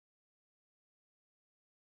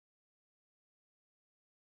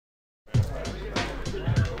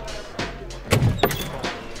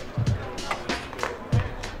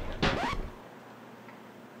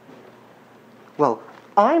Well,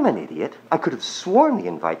 I'm an idiot. I could have sworn the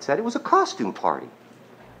invite said it was a costume party.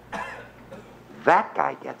 That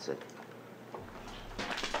guy gets it.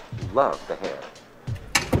 Love the hair.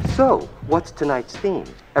 So, what's tonight's theme?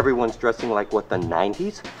 Everyone's dressing like what the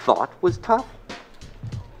 90s thought was tough?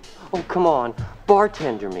 Oh, come on,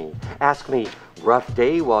 bartender me. Ask me, rough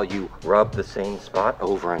day while you rub the same spot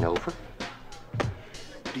over and over?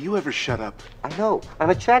 Do you ever shut up? I know, I'm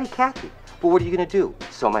a chatty Cathy. But what are you gonna do?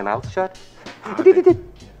 Sew my mouth shut?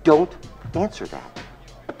 Don't answer that.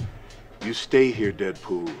 You stay here,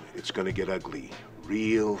 Deadpool. It's gonna get ugly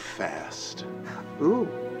real fast. Ooh,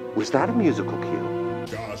 was that a musical cue?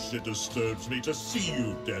 Gosh, it disturbs me to see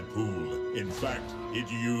you, Deadpool. In fact, it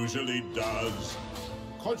usually does.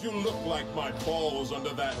 'Cause you look like my balls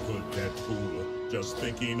under that hood, Deadpool. Just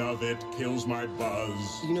thinking of it kills my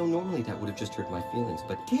buzz. You know, normally that would have just hurt my feelings,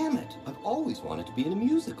 but damn it, I've always wanted to be in a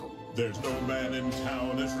musical. There's no man in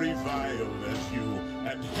town as reviled as you,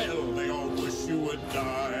 and hell, they all wish you would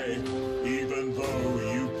die. Even though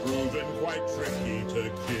you've proven quite tricky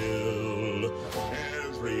to kill,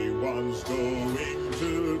 everyone's going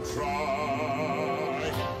to try.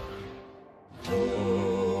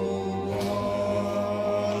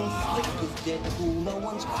 Deadpool, no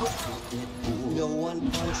one's quick with Deadpool. No one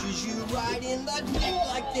punches you right in the dick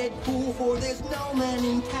like Deadpool. For there's no man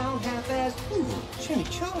in town half-assed. Ooh,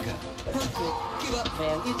 chimichanga. Perfect. Give up,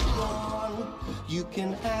 man, it's gone. You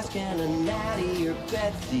can ask Anna, Natty, or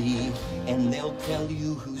Betsy, and they'll tell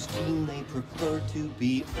you whose team they prefer to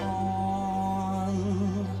be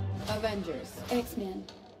on. Avengers, X-Men.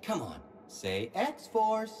 Come on, say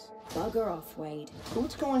X-Force. Bugger off, Wade.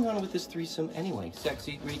 What's going on with this thriesome anyway?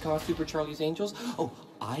 Sexy, recon, Super Charlie's Angels? Oh,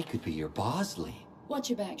 I could be your Bosley. Watch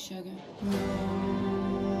your back, sugar.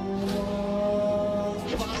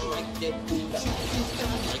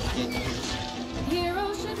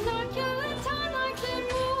 Heroes should not kill in time like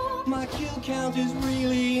Deadpool. My kill count is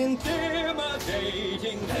really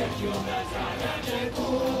intimidating. Deadpool, that's not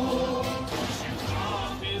Deadpool. Shoot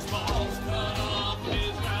off his balls, cut off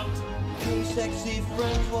his mouth. Hey, sexy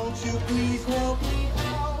friends, won't you please help me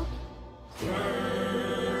out?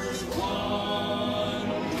 First one.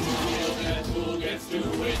 Deadpool gets to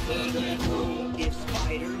it, the Deadpool. If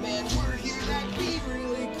Spider-Man were here, that'd be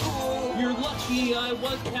really cool. You're lucky I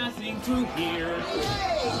was passing through here.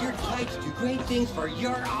 Hey, your tights do great things for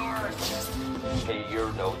your arse. Hey,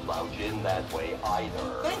 you're no slouch in that way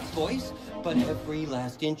either. Thanks, voice. But every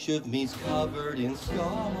last inch of me's covered in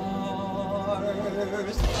scars.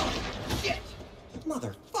 Shit!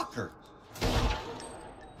 Motherfucker!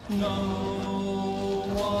 No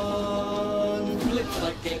one flips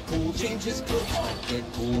like Deadpool, changes clothes like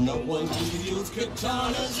Deadpool. No one wields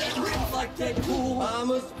katanas and rips like Deadpool.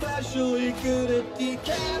 I'm especially good at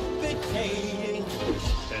decapitating.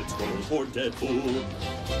 That's one for Deadpool.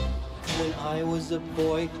 When I was a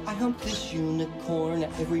boy, I humped this unicorn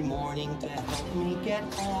every morning to help me get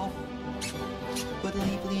off. But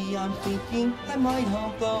lately I'm thinking I might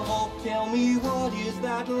hump the Hulk. Tell me, what is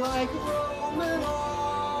that like, Roman off?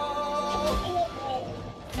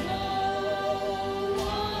 No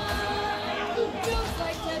one feels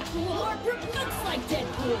like Deadpool or looks like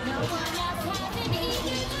Deadpool. No one else has an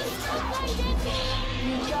easy to look like Deadpool.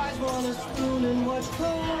 You guys want a spoon and watch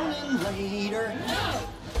Conan later? No!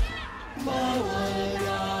 But